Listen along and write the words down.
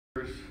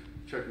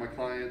check my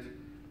client,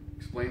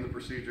 explain the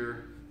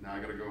procedure. Now I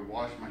gotta go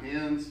wash my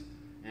hands,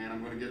 and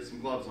I'm gonna get some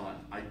gloves on.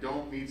 I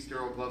don't need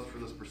sterile gloves for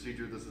this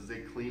procedure. This is a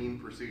clean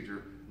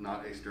procedure,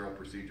 not a sterile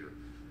procedure.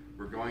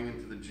 We're going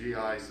into the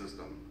GI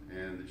system,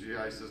 and the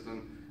GI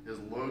system is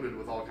loaded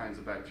with all kinds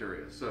of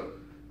bacteria. So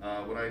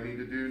what I need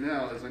to do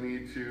now is I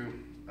need to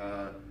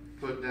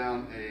put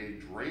down a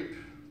drape,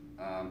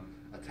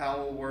 a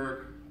towel will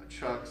work, a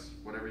chucks,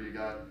 whatever you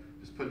got.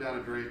 Just put down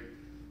a drape.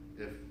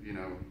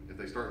 If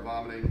they start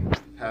vomiting,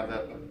 have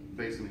that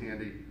basin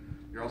handy.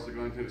 You're also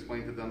going to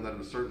explain to them that at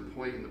a certain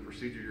point in the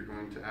procedure, you're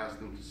going to ask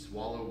them to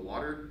swallow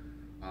water.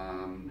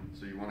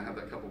 So you want to have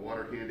that cup of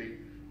water handy.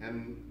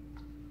 And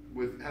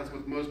as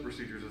with most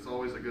procedures, it's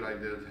always a good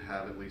idea to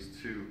have at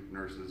least 2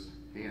 nurses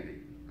handy,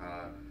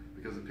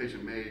 because the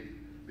patient may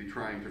be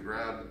trying to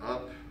grab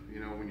up,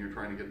 when you're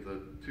trying to get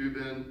the tube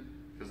in,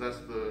 because that's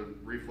the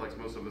reflex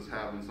most of us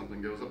have when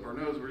something goes up our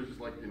nose. We're just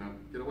like,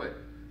 get away.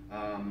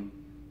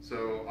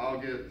 So I'll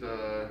get,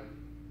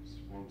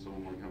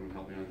 someone want to come and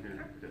help me on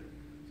here? Okay.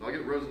 So I'll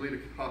get Rosalie to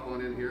hop on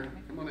in here.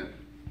 Come on in.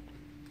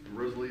 And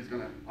Rosalie's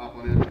going to hop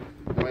on in.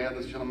 I may have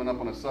this gentleman up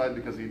on his side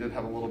because he did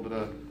have a little bit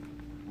of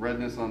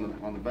redness on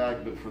the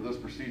back, but for this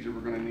procedure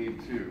we're going to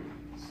need to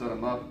set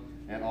him up,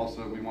 and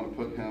also we want to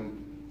put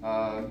him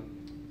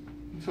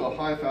to a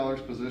high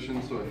Fowler's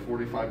position, so at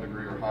 45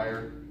 degree or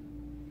higher.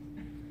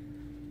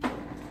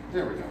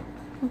 There we go.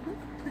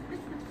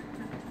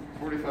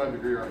 45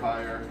 degree or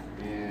higher,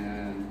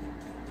 and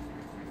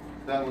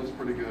that looks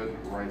pretty good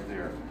right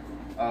there.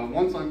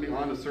 Once I'm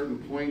beyond a certain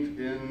point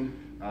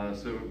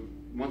so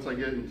once I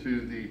get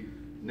into the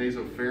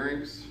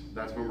nasopharynx,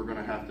 that's when we're going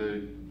to have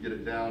to get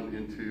it down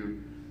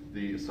into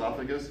the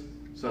esophagus.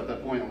 So at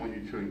that point, I want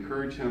you to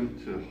encourage him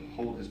to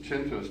hold his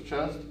chin to his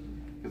chest,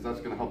 because that's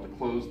going to help to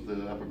close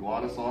the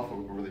epiglottis off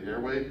over the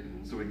airway,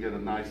 so we get a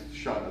nice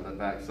shot of that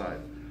backside.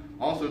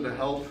 Also to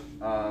help,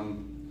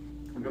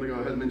 I'm going to go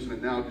ahead and mention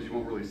it now because you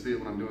won't really see it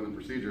when I'm doing the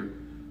procedure,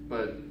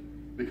 but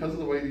because of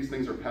the way these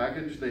things are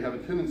packaged, they have a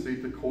tendency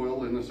to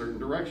coil in a certain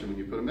direction when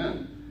you put them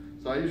in.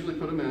 So I usually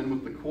put them in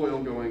with the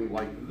coil going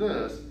like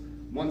this.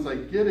 Once I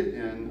get it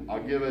in,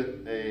 I'll give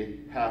it a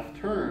half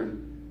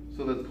turn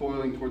so that it's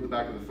coiling toward the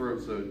back of the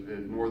throat, so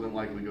it more than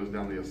likely goes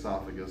down the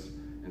esophagus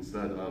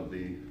instead of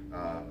the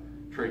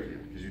trachea,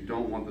 because you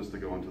don't want this to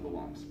go into the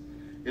lungs.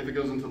 If it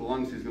goes into the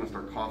lungs, he's going to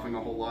start coughing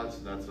a whole lot, so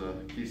that's a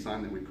key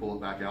sign that we pull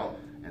it back out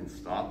and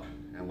stop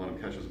and let him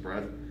catch his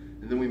breath,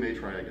 and then we may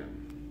try again.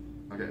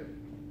 Okay,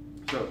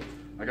 so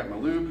I got my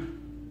lube.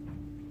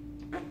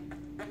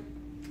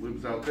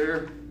 Lube's out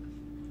there.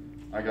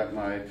 I got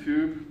my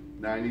tube.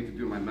 Now I need to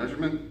do my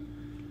measurement.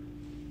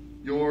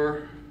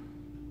 Your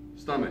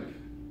stomach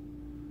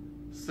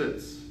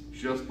sits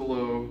just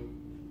below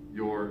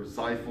your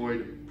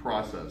xiphoid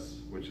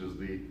process, which is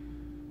the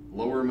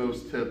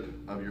lowermost tip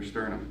of your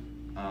sternum.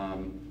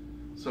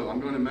 So I'm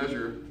going to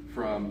measure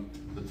from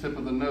the tip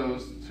of the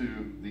nose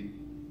to the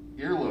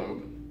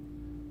earlobe.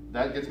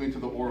 That gets me to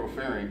the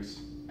oropharynx,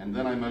 and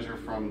then I measure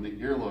from the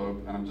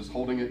earlobe, and I'm just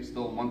holding it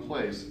still in one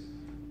place,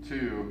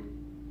 to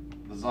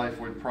the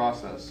xiphoid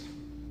process.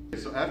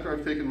 So after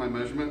I've taken my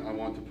measurement, I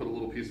want to put a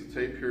little piece of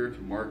tape here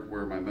to mark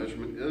where my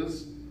measurement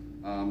is.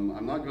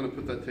 I'm not going to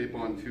put that tape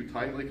on too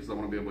tightly because I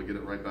want to be able to get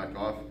it right back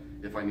off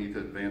if I need to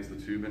advance the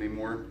tube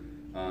anymore.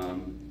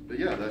 But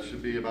yeah, that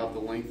should be about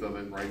the length of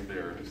it right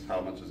there, is how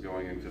much is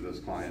going into this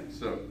client.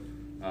 So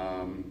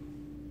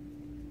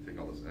take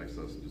all this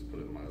excess and just put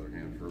it in my other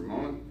hand for a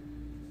moment.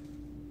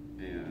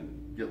 And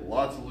get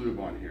lots of lube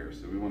on here.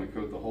 So we want to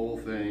coat the whole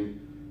thing,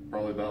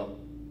 probably about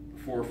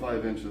 4 or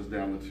 5 inches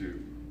down the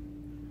tube.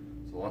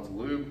 So lots of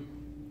lube.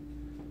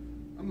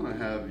 I'm going to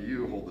have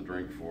you hold the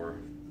drink for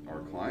our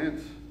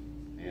client.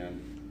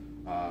 And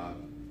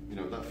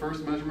that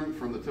first measurement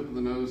from the tip of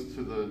the nose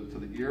to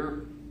the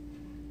ear,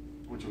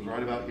 which was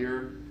right about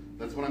here,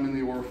 that's when I'm in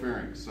the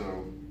oropharynx.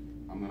 So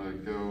I'm going to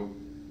go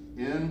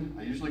in.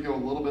 I usually go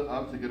a little bit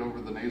up to get over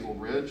the nasal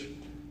ridge,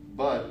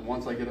 but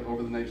once I get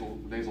over the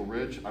nasal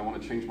ridge, I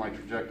want to change my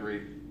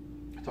trajectory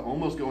to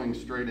almost going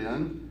straight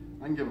in.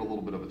 I can give it a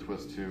little bit of a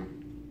twist too.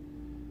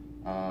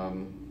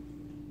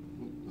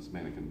 This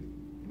mannequin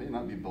may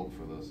not be built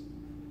for this.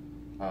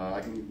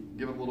 I can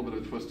give it a little bit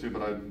of a twist too,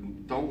 but I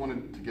don't want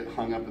it to get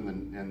hung up in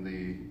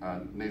the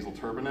nasal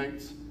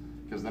turbinates,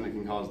 because then it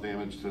can cause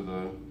damage to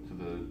the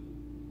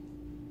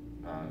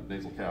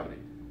nasal cavity.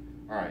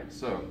 All right,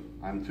 so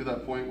I'm to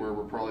that point where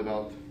we're probably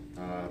about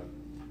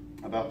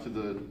to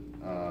the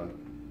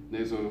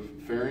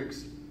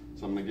nasopharynx.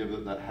 So I'm going to give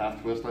it that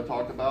half twist I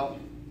talked about.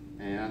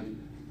 And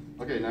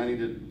okay, now I need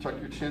to tuck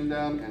your chin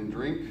down and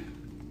drink.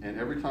 And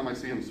every time I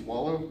see him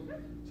swallow,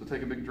 so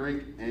take a big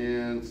drink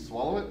and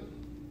swallow it.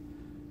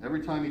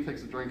 Every time he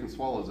takes a drink and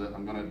swallows it,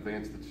 I'm going to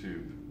advance the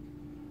tube.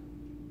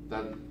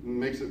 That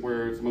makes it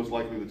where it's most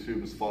likely the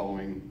tube is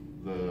following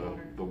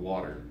the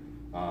water.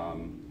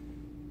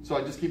 So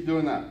I just keep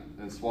doing that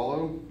and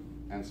swallow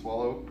and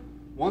swallow.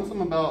 Once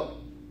I'm about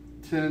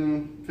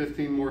 10,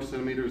 15 more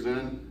centimeters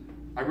in,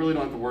 I really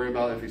don't have to worry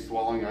about if he's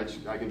swallowing.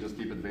 I can just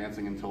keep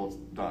advancing until it's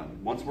done.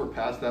 Once we're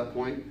past that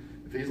point,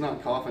 if if he's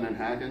not coughing and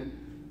hacking,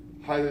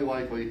 highly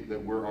likely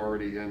that we're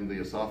already in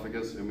the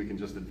esophagus and we can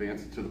just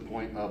advance it to the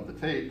point of the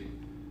tape,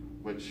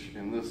 which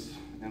in this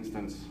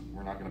instance,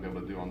 we're not going to be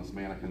able to do on this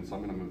mannequin, so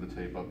I'm going to move the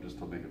tape up just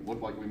to make it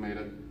look like we made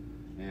it,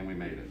 and we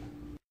made it.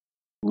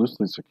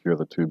 Loosely secure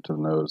the tube to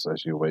the nose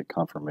as you await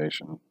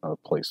confirmation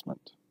of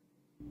placement.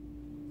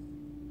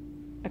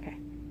 Okay,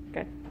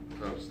 good.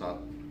 So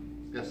stop.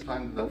 Yes,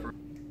 time that for.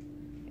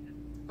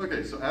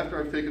 Okay, so after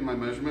I've taken my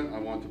measurement, I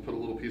want to put a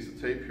little piece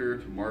of tape here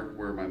to mark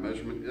where my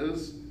measurement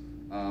is.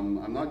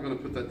 I'm not going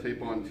to put that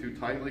tape on too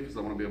tightly because I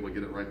want to be able to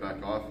get it right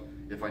back off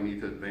if I need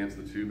to advance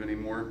the tube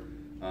anymore.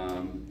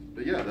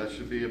 But yeah, that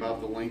should be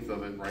about the length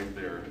of it right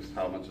there is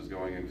how much is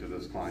going into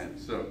this client.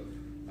 So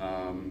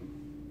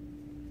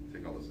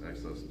take all this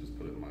excess and just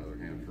put it in my other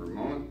hand for a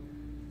moment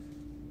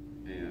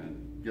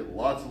and get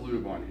lots of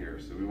lube on here.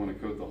 So we want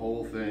to coat the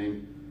whole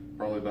thing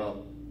probably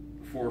about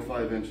 4 or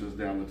 5 inches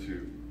down the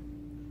tube.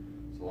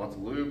 So lots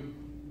of lube.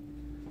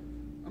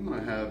 I'm going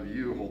to have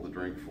you hold the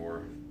drink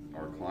for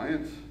our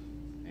client,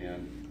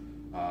 and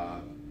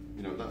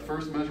you know, that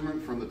first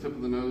measurement from the tip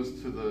of the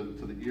nose to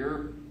the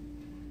ear,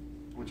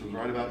 which was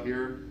right about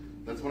here,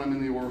 that's when I'm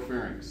in the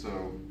oropharynx.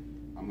 So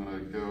I'm going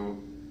to go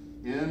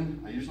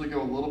in. I usually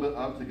go a little bit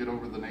up to get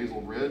over the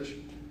nasal ridge,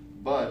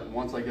 but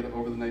once I get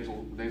over the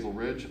nasal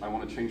ridge, I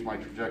want to change my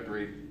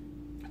trajectory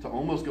to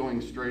almost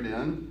going straight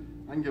in.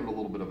 I can give it a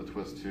little bit of a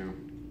twist too.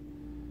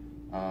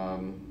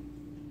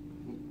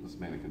 This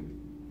mannequin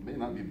may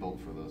not be built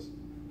for this.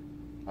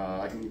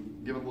 I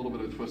can give it a little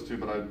bit of a twist too,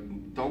 but I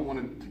don't want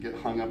it to get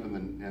hung up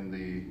in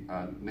the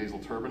nasal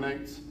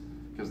turbinates,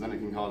 because then it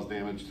can cause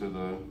damage to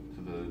the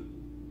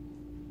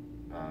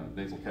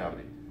nasal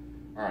cavity.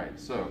 All right,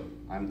 so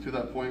I'm to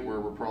that point where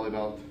we're probably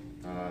about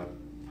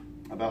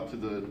to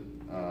the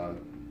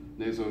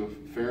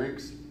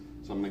nasopharynx.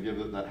 So I'm going to give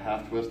it that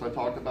half twist I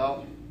talked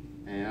about.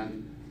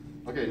 And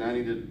okay, now I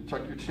need to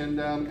tuck your chin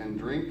down and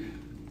drink.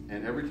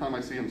 And every time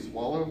I see him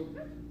swallow,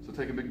 so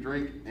take a big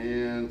drink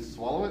and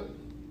swallow it.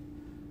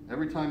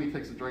 Every time he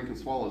takes a drink and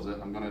swallows it,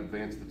 I'm going to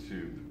advance the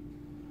tube.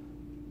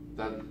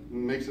 That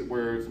makes it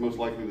where it's most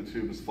likely the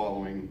tube is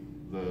following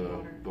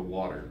the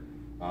water.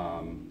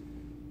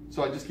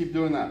 So I just keep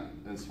doing that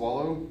and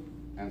swallow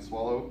and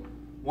swallow.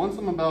 Once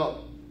I'm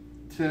about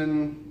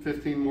 10,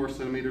 15 more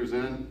centimeters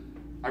in,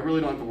 I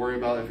really don't have to worry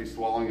about if he's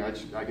swallowing. I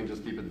can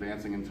just keep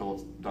advancing until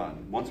it's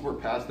done. Once we're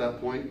past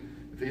that point,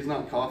 if he's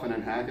not coughing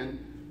and hacking,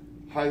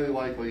 highly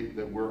likely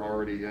that we're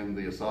already in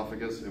the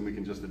esophagus and we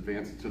can just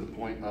advance it to the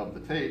point of the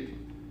tape,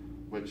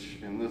 which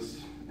in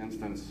this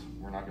instance,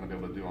 we're not going to be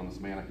able to do on this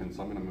mannequin,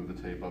 so I'm going to move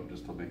the tape up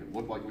just to make it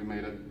look like we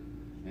made it,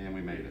 and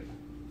we made it.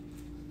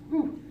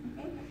 Whew.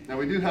 Now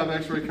we do have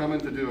x-ray coming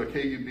to do a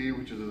KUB,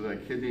 which is a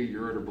kidney,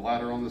 ureter,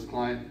 bladder on this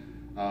client.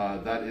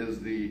 That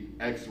is the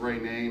x-ray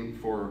name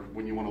for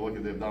when you want to look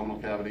at the abdominal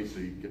cavity, so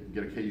you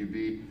get a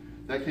KUB.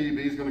 That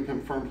KUB is going to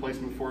confirm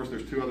placement for us.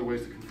 There's 2 other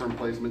ways to confirm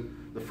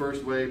placement. The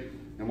first way,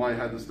 and why I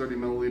had this 30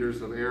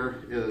 milliliters of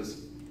air,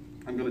 is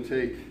I'm going to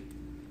take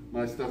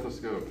my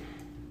stethoscope,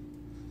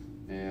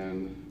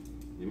 and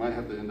you might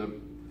have to end up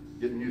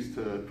getting used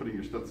to putting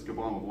your stethoscope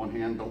on with one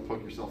hand. Don't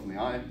poke yourself in the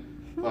eye,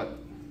 but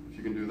if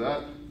you can do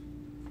that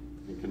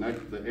and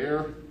connect the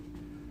air,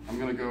 I'm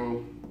going to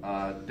go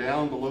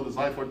down below the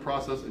xiphoid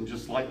process and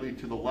just slightly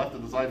to the left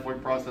of the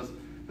xiphoid process.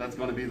 That's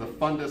going to be the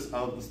fundus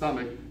of the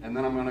stomach, and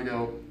then I'm going to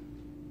go.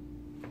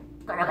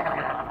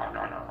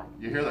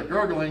 You hear that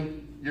gurgling?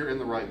 You're in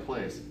the right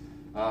place,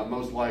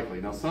 most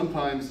likely. Now,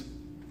 sometimes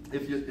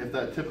if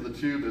that tip of the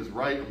tube is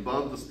right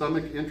above the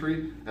stomach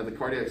entry at the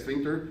cardiac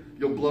sphincter,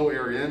 you'll blow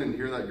air in and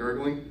hear that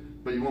gurgling,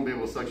 but you won't be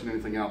able to suction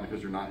anything out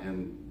because you're not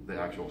in the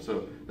actual.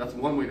 So that's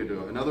one way to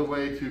do it. Another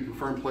way to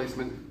confirm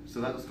placement,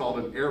 so that is called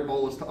an air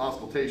bolus to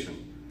auscultation.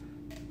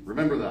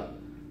 Remember that.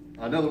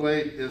 Another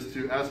way is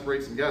to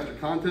aspirate some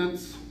gastric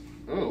contents.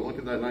 Oh, look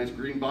at that nice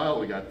green bile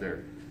we got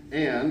there.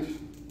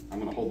 And I'm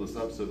going to hold this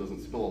up so it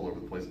doesn't spill all over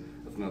the place.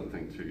 That's another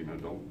thing too,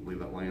 don't leave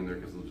that laying there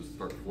because it'll just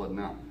start flooding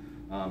out.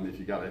 If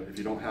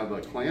you don't have a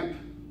clamp,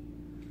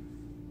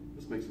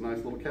 this makes a nice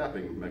little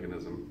capping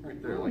mechanism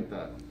right there like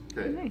that.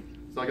 Okay,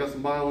 so I got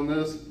some bile in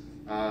this.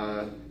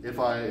 If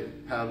I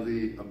have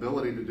the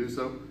ability to do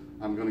so,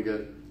 I'm going to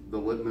get the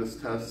litmus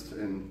test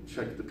and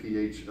check the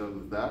pH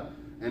of that.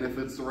 And if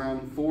it's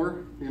around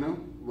 4, a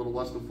little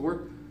less than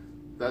 4,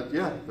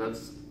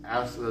 that's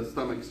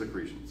stomach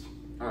secretions.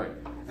 All right,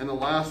 and the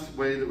last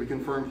way that we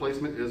confirm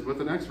placement is with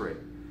an x-ray.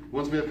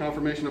 Once we have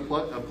confirmation of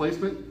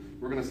placement,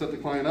 we're going to set the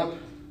client up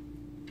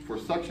for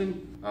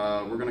suction.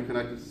 We're going to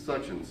connect it to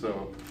suction.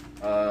 So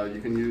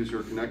you can use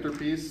your connector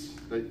piece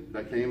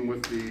that came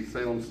with the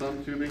Salem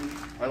sump tubing.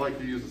 I like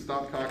to use a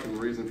stopcock, and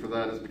the reason for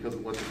that is because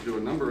it lets us do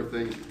a number of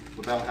things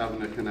without having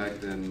to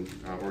connect and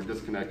or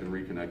disconnect and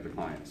reconnect the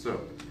client.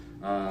 So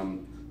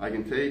I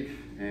can take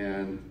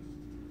and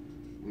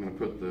I'm going to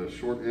put the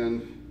short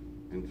end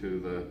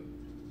into the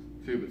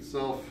tube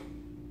itself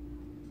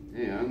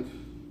and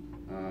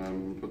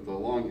put the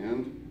long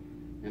end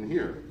in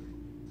here.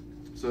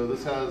 So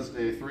this has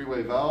a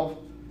 3-way valve.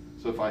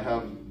 So if I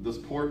have this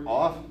port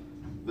off,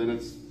 then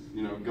it's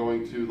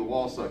going to the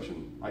wall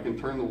suction. I can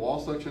turn the wall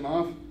suction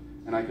off,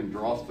 and I can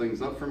draw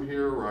things up from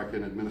here, or I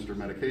can administer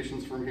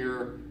medications from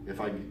here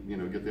if I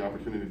get the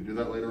opportunity to do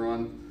that later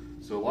on.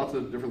 So lots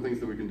of different things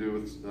that we can do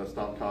with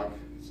stopcock,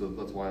 so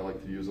that's why I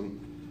like to use them.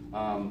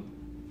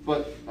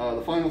 But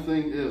the final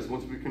thing is,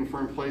 once we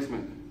confirm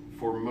placement,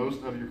 for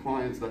most of your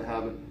clients that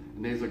have a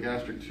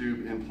nasogastric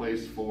tube in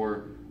place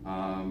for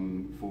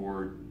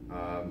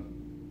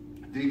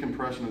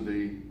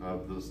decompression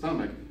of the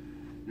stomach,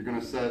 you're going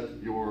to set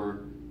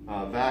your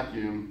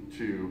vacuum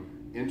to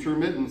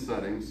intermittent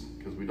settings,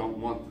 because we don't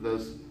want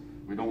this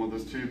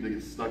tube to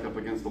get stuck up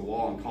against the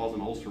wall and cause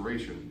an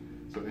ulceration.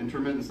 So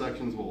intermittent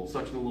sections will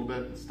suction a little bit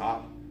and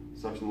stop,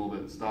 suction a little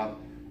bit and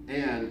stop,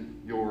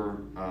 and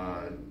your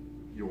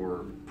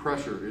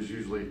pressure is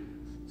usually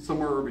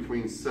somewhere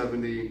between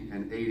 70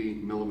 and 80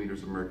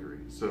 millimeters of mercury.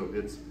 So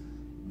it's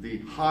the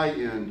high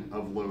end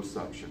of low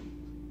suction.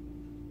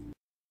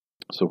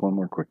 So one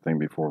more quick thing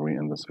before we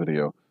end this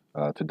video.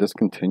 To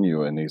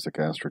discontinue a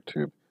nasogastric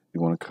tube,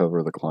 you want to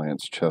cover the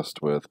client's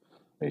chest with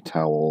a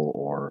towel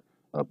or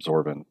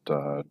absorbent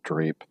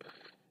drape,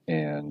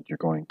 and you're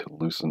going to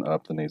loosen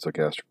up the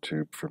nasogastric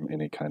tube from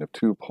any kind of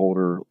tube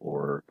holder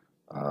or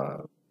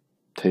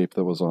tape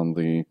that was on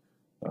the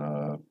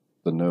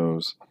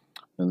nose,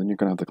 and then you're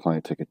going to have the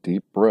client take a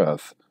deep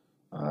breath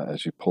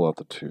as you pull out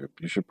the tube.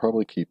 You should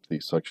probably keep the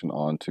suction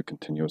on to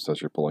continuous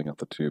as you're pulling out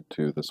the tube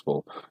too. This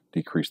will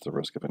decrease the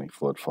risk of any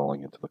fluid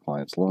falling into the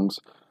client's lungs.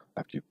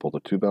 After you pull the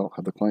tube out,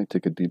 have the client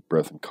take a deep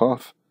breath and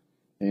cough,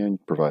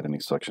 and provide any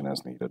suction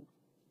as needed.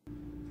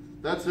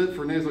 That's it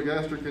for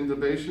nasogastric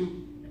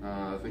intubation.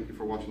 Thank you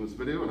for watching this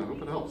video, and I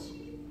hope it helps.